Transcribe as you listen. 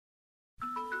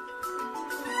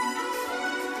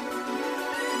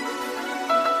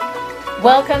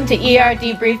Welcome to ER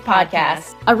Debriefed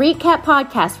Podcast, a recap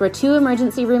podcast where two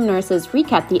emergency room nurses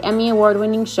recap the Emmy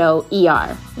Award-winning show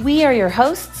ER. We are your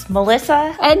hosts,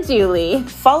 Melissa and Julie.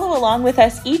 Follow along with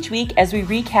us each week as we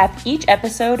recap each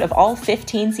episode of all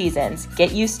 15 seasons.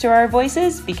 Get used to our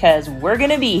voices because we're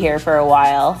going to be here for a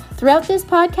while. Throughout this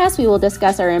podcast, we will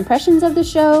discuss our impressions of the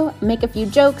show, make a few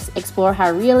jokes, explore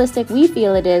how realistic we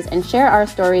feel it is, and share our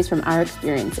stories from our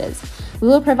experiences. We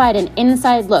will provide an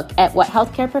inside look at what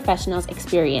healthcare professionals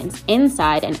experience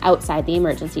inside and outside the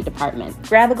emergency department.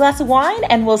 Grab a glass of wine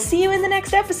and we'll see you in the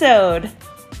next episode.